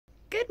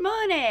Good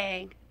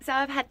morning. So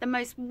I've had the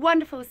most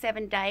wonderful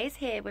 7 days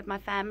here with my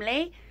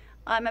family.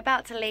 I'm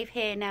about to leave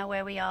here now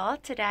where we are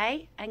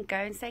today and go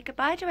and say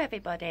goodbye to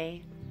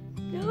everybody.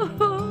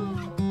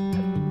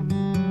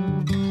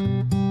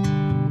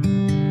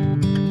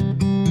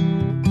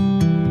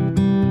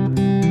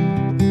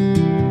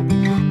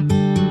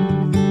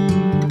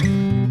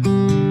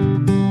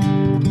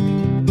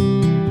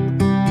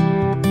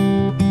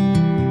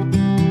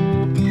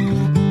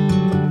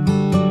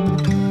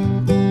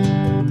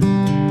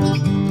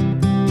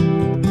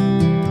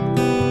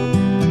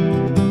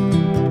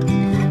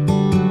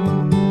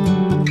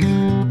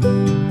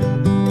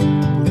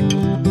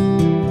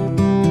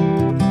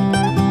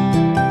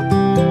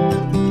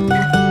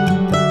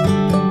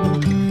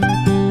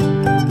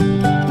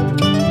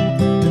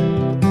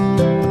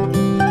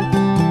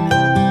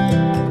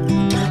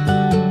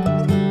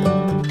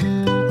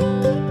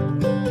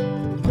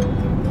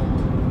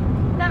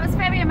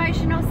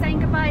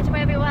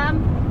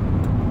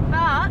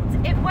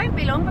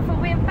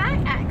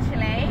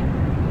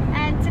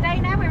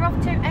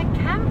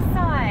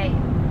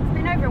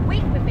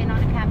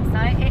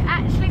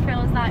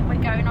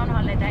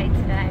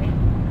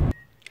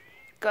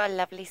 Got a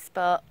lovely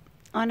spot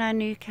on our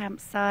new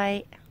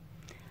campsite.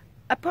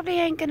 I probably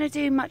ain't going to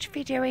do much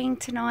videoing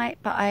tonight,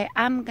 but I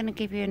am going to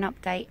give you an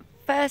update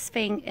first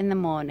thing in the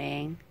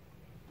morning.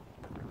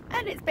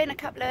 And it's been a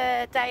couple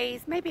of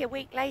days, maybe a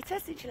week later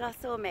since you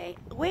last saw me.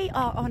 We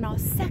are on our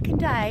second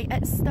day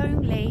at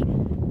Stoneleigh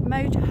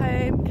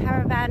Motorhome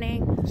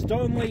Caravanning.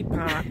 Stoneleigh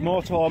Park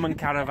Motorhome and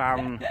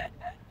Caravan.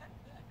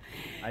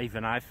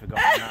 I've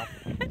forgotten now.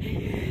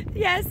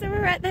 Yeah, so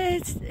we're at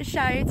the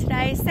show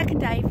today, second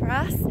day for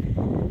us.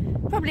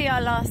 Probably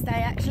our last day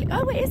actually.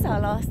 Oh, it is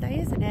our last day,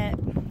 isn't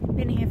it?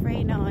 Been here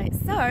 3 nights.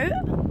 So,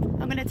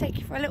 I'm going to take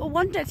you for a little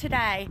wander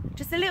today.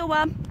 Just a little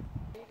one.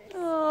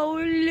 Oh,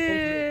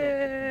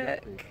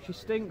 look. She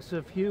stinks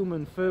of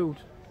human food.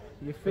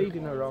 You're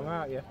feeding her wrong,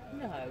 aren't you?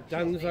 No.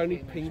 Dan's only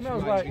pink.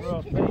 Smells like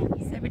roast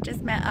beef. So we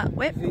just met up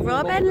with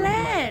Rob and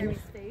Len.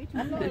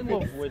 I'm not in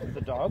love with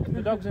the dog.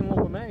 The dog's in love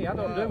with me. I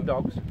don't do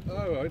dogs.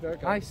 Oh, right,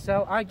 okay.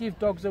 I give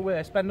dogs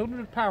away. Spend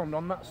 £100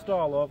 on that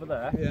stall over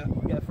there. Yeah.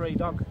 Get a free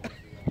dog.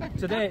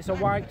 Today it's a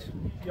white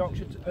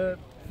Yorkshire.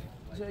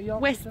 Is it a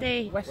Yorkshire?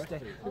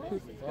 Westie.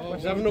 Oh,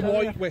 he's having a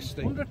white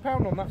Westie.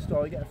 £100 on that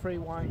stall, you get a free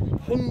white.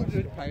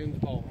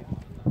 £100 off.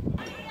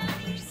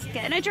 Just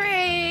getting a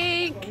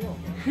drink.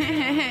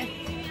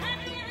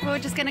 We're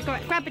just going to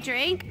grab a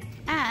drink,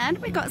 and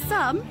we got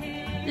some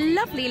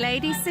lovely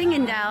ladies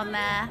singing down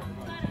there.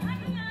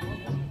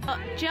 Got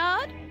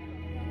Judd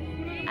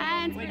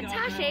and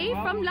Tashi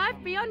from Life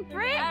Beyond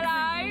Bricks.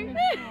 Hello.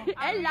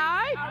 Hello.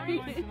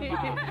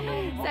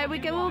 So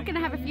we're all going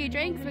to have a few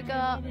drinks. We've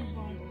got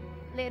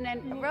Lynn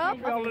and Rob,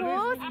 of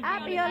course.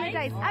 Happy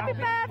holidays. Happy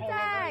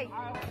birthday.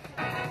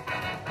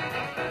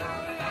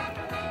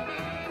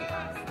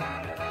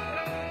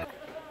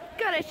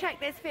 Gotta check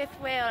this fifth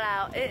wheel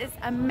out. It is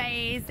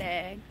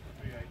amazing.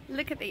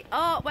 Look at the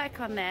artwork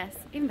on this.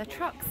 Even the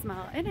truck's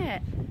smart, isn't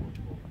it?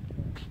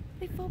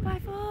 The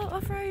 4x4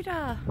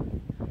 off-roader.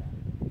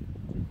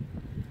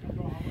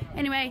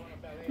 Anyway,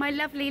 my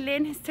lovely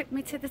Lynn has took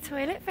me to the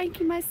toilet.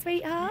 Thank you, my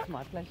sweetheart.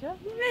 My pleasure.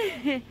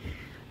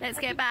 Let's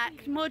get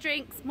back. More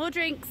drinks, more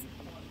drinks.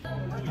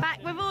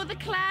 Back with all the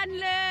clan,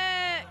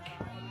 look.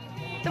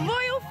 The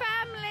royal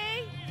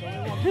family.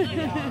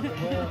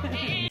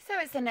 So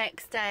it's the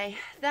next day.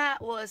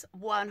 That was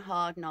one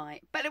hard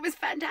night, but it was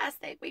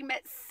fantastic. We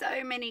met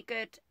so many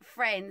good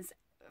friends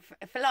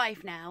for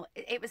life now.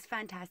 It was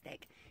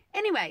fantastic.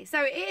 Anyway,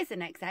 so it is the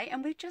next day,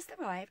 and we've just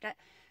arrived at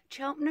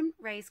Cheltenham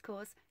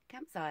Racecourse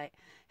campsite.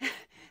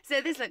 So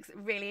this looks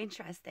really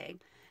interesting.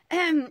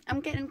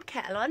 I'm getting the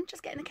kettle on,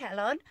 just getting the kettle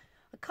on.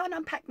 I can't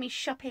unpack me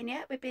shopping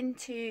yet. We've been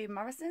to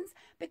Morrison's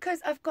because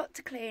I've got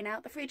to clean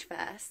out the fridge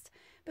first,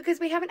 because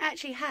we haven't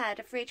actually had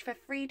a fridge for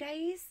 3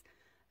 days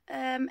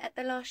at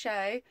the last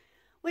show,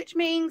 which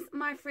means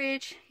my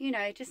fridge, you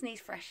know, just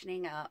needs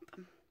freshening up.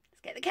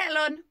 Let's get the kettle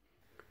on.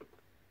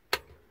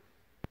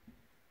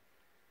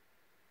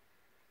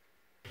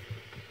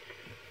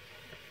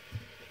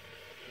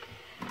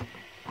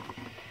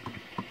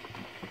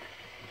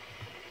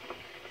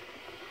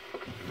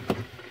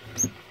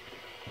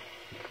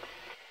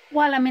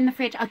 While I'm in the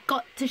fridge, I've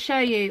got to show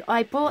you.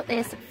 I bought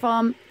this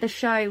from the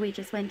show we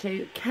just went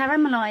to.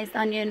 Caramelised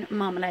onion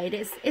marmalade.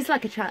 It's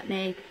like a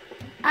chutney.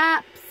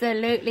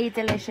 Absolutely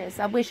delicious.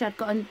 I wish I'd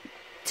gotten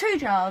 2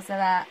 jars of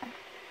that.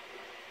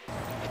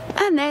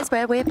 And there's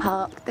where we're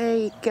parked. There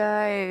you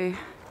go.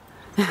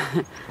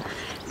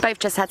 Both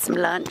just had some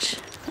lunch.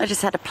 I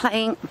just had a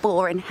plain,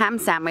 boring ham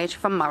sandwich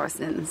from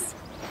Morrison's.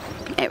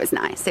 It was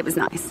nice. It was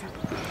nice.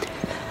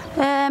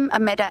 I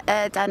made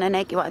done an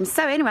eggy one.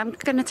 So anyway, I'm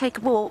going to take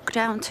a walk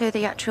down to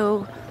the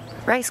actual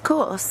race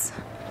course.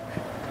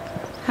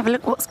 Have a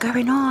look what's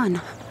going on.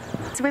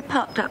 So we're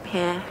parked up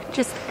here,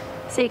 just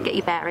so you can get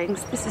your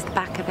bearings. This is the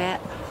back of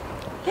it.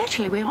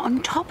 Literally, we're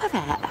on top of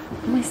it.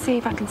 Let me see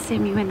if I can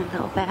zoom you in a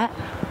little bit.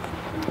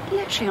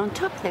 Literally on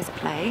top of this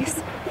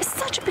place. It's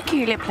such a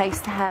peculiar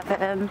place to have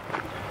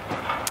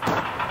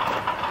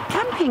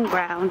camping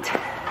ground.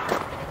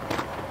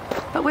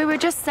 But we were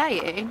just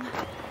saying,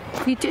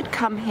 if you did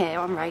come here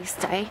on race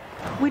day,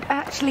 we'd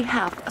actually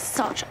have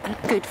such a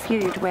good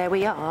view where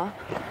we are.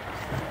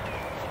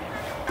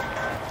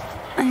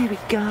 There we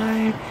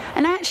go.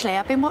 And actually,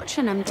 I've been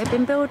watching them. They've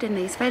been building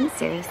these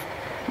fences.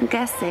 I'm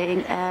guessing,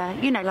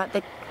 you know,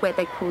 like where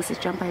the horses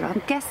jump over.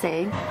 I'm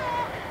guessing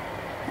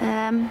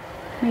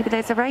maybe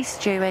there's a race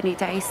due any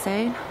day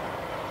soon.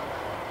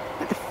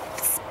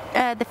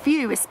 But the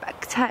view is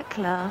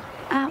spectacular.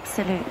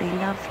 Absolutely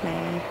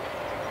lovely.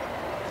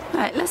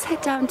 Right, let's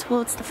head down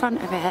towards the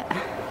front of it,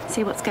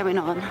 see what's going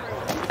on.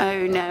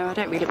 Oh no, I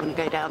don't really want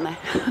to go down there.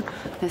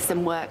 There's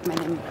some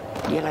workmen in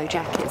yellow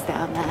jackets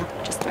down there,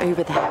 just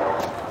over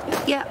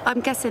there. Yeah,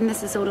 I'm guessing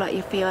this is all like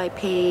your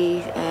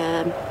VIP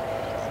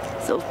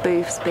sort of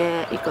booths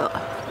bit. You've got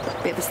a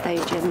bit of a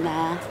stage in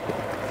there.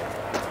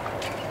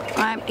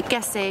 I'm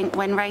guessing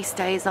when race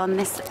day is on,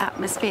 this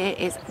atmosphere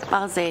is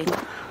buzzing.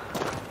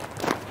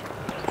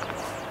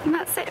 And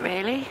that's it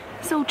really.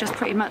 It's all just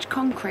pretty much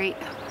concrete.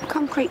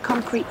 Concrete,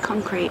 concrete,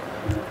 concrete.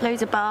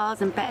 Loads of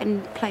bars and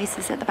betting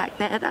places at the back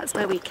there. That's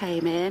where we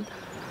came in.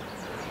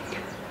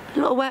 A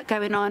lot of work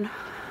going on.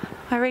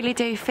 I really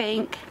do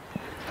think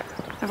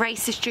a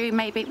race is due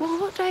maybe.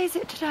 Well, what day is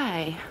it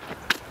today?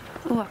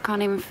 Oh, I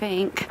can't even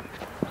think.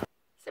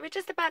 So we're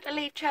just about to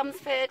leave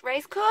Chelmsford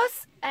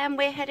Racecourse and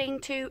we're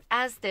heading to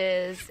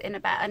Asda's. In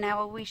about an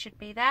hour we should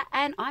be there,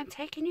 and I'm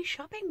taking you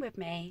shopping with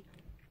me.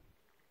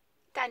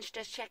 Dan's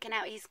just checking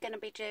out. He's going to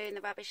be doing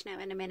the rubbish now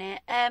in a minute.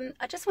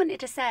 I just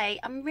wanted to say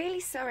I'm really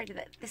sorry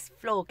that this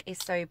vlog is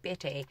so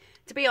bitty.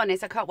 To be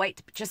honest, I can't wait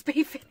to just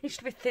be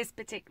finished with this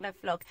particular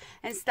vlog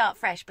and start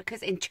fresh,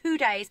 because in 2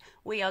 days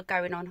we are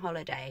going on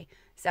holiday.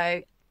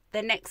 So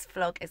the next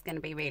vlog is going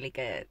to be really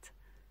good.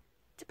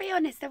 To be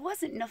honest, there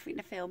wasn't nothing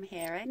to film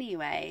here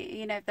anyway.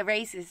 You know, if the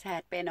races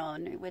had been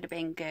on, it would have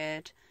been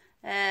good.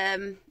 Yeah,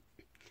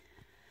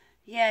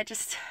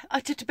 just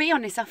to be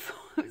honest, I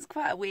thought it was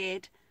quite a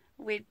weird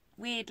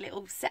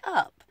little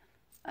setup.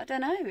 I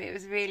don't know, it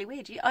was really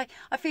weird. I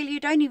feel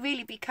you'd only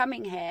really be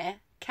coming here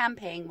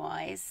camping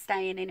wise,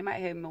 staying in a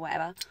motorhome or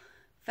whatever,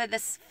 for the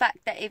fact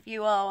that if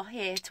you are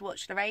here to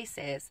watch the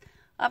races.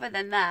 Other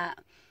than that,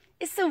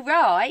 it's all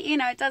right, you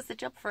know, it does the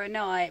job for a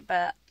night,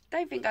 but I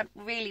don't think I'd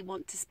really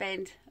want to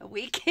spend a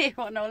week here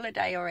on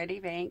holiday or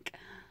anything.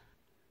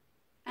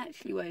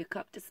 Actually woke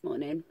up this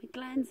morning, my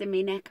glands in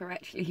my neck are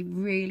actually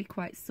really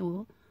quite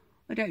sore.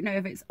 I don't know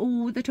if it's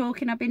all the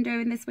talking I've been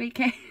doing this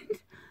weekend.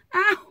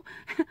 Ow!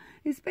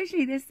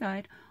 Especially this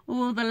side.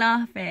 All the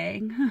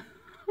laughing.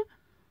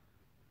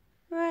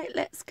 Right,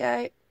 let's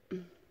go.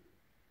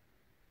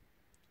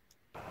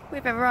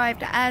 We've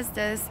arrived at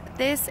Asda's.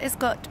 This has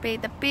got to be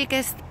the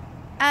biggest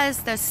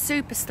Asda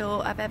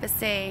superstore I've ever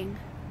seen.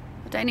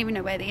 I don't even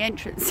know where the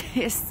entrance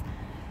is.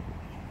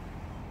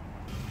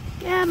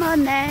 Come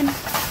on then.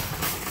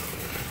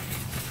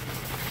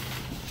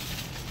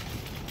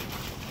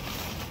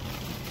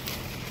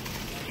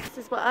 This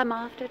is what I'm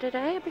after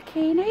today, a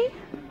bikini.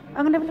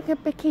 I'm going to have a look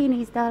at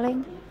bikinis,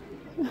 darling.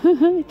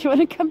 Do you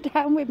want to come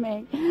down with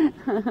me?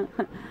 They're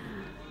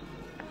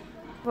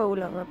all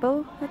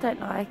horrible. I don't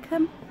like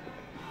them.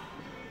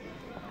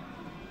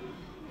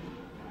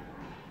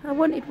 I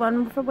wanted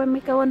one for when we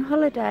go on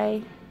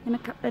holiday in a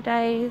couple of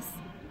days.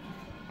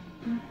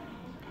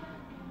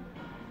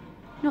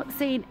 Not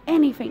seeing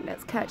anything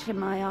that's catching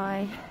my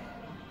eye.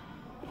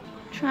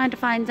 Trying to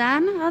find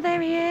Dan. Oh,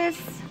 there he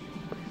is.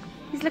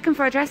 He's looking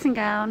for a dressing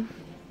gown.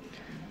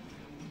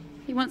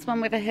 He wants one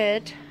with a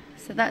hood,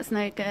 so that's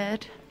no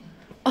good.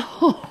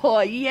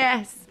 Oh,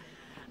 yes.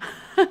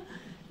 It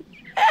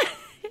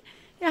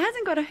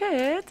hasn't got a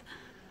hood.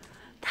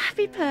 That'd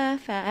be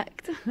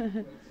perfect.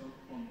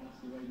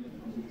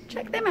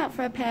 Check them out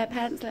for a pair of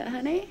pants, look,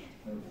 honey.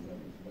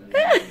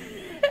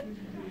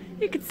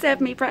 You could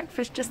serve me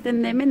breakfast just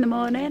in them in the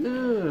morning.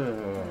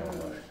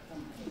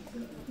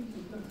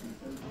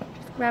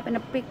 Just grabbing a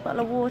big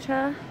bottle of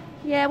water.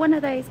 Yeah, one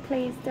of those,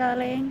 please,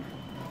 darling.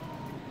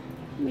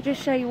 Let me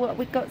just show you what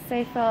we've got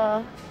so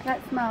far.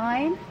 That's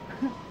mine.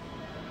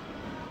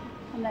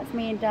 And that's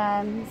me and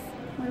Dan's.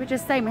 We were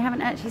just saying we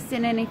haven't actually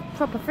seen any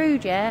proper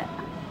food yet.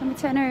 Let me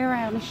turn her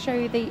around and show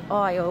you the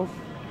aisle.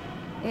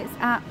 It's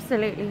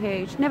absolutely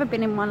huge. Never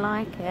been in one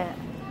like it.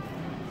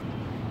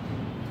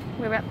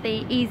 We're at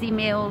the easy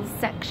meals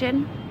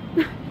section.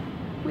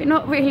 We're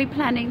not really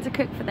planning to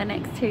cook for the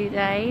next 2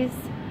 days.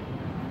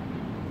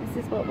 This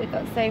is what we've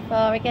got so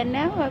far. Again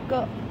now, I've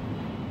got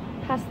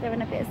pasta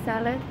and a bit of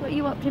salad. What are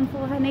you opting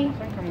for, honey? I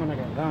think I'm going to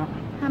get that.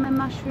 Ham and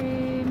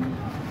mushroom.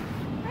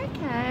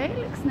 Okay,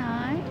 looks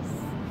nice.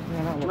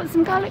 Yeah, Do you want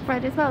some garlic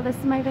bread as well? There's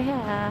some over here.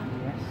 Yes.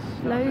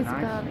 Loads nice.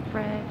 of garlic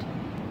bread.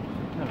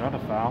 Never had a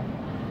fowl.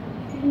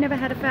 You've never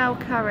had a fowl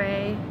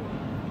curry.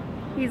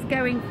 He's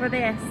going for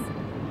this.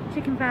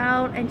 Chicken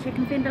fowl and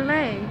chicken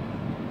vindaloo.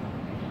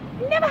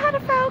 You've never had a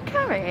fowl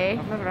curry?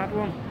 I've never had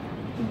one.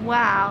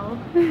 Wow.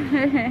 I'm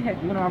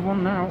going to have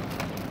one now.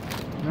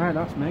 Right,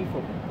 that's me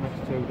for the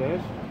next 2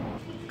 days.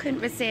 Couldn't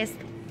resist.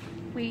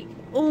 We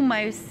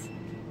almost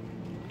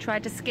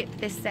tried to skip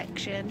this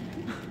section.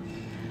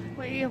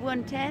 What are you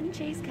wanting?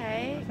 Cheesecake?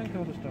 I think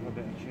I'll just have a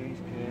bit of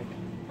cheesecake.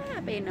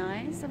 That'd be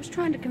nice. I was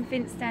trying to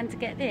convince Dan to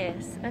get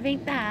this. I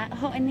think that,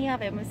 hot in the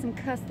oven with some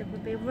custard,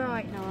 would be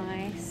right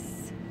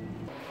nice.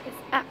 It's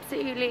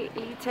absolutely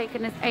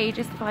taken us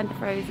ages to find the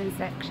frozen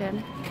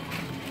section.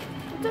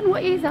 I don't know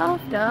what he's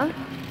after.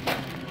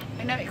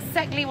 I know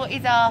exactly what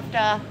he's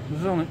after.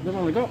 They've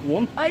only got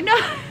one. I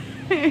know.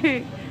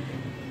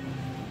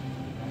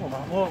 Well,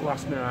 that won't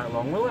last me that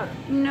long, will it?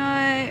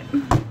 No.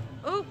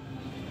 Oh.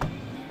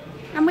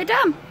 And we're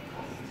done.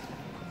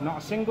 Not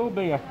a single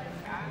beer.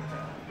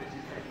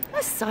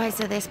 The size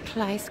of this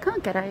place,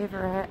 can't get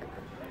over it.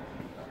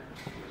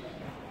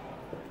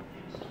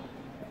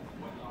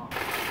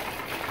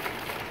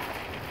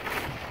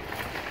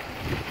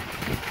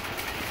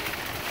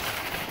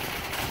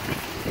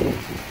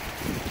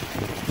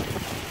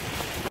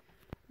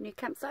 New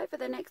campsite for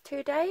the next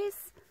 2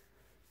 days.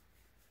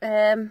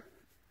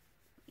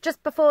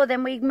 Just before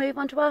then we move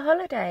on to our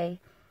holiday.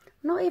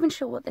 I'm not even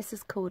sure what this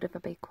is called, if I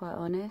be quite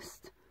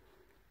honest.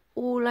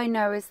 All I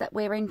know is that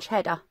we're in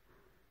Cheddar.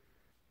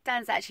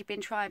 Dan's actually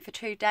been trying for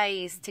 2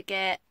 days to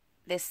get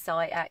this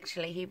site,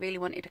 actually. He really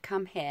wanted to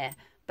come here,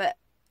 but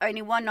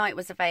only one night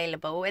was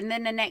available, and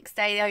then the next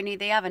day only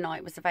the other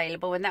night was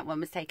available, and that one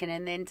was taken.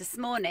 And then this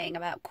morning,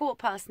 about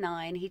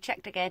 9:15, he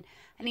checked again,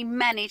 and he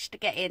managed to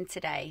get in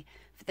today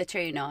for the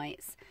 2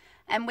 nights.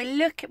 And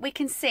we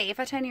can see, if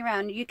I turn you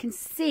around, you can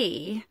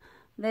see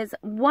there's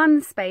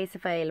one space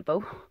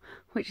available,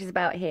 which is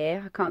about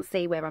here. I can't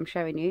see where I'm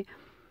showing you.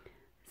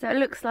 So it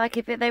looks like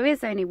if there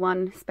is only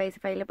one space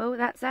available,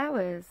 that's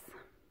ours.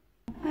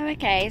 Oh,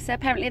 okay, so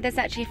apparently there's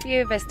actually a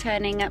few of us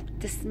turning up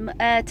this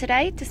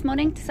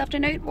morning, this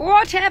afternoon,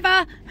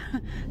 whatever.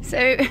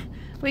 So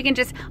we can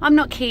just, I'm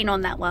not keen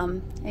on that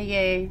one. Are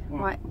you?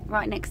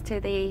 Right next to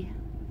the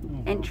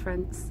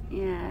entrance.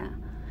 Yeah.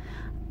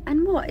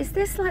 And what, is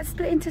this like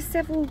split into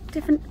several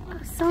different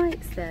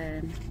sites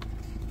then?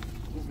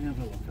 Let me have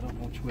a look, I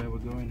don't know which way we're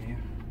going here.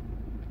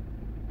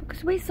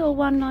 Because we saw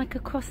one like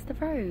across the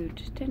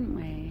road, didn't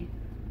we?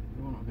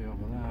 We want to be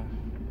over there.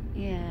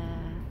 Yeah.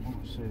 I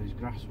want to see these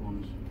grass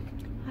ones.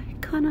 I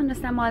can't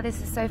understand why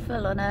this is so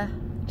full on a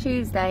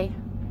Tuesday.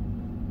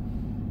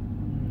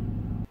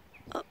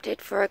 Opted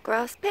for a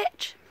grass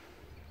pitch.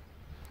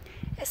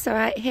 It's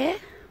alright here.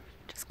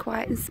 Just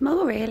quiet and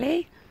small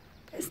really.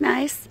 It's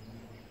nice.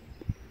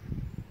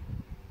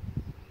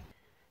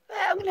 Well,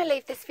 I'm going to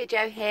leave this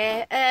video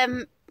here.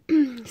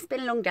 It's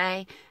been a long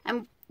day,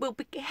 and we'll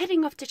be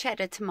heading off to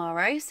Cheddar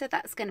tomorrow, so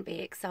that's going to be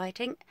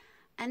exciting.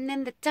 And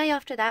then the day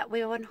after that,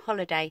 we're on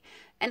holiday.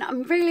 And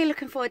I'm really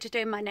looking forward to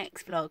doing my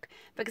next vlog,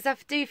 because I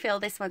do feel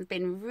this one's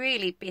been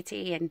really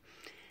bitty and,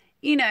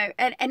 you know,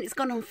 and it's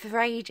gone on for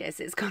ages.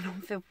 It's gone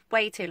on for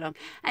way too long.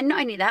 And not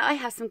only that, I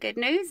have some good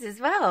news as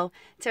well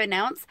to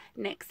announce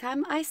next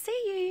time I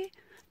see you.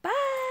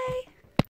 Bye!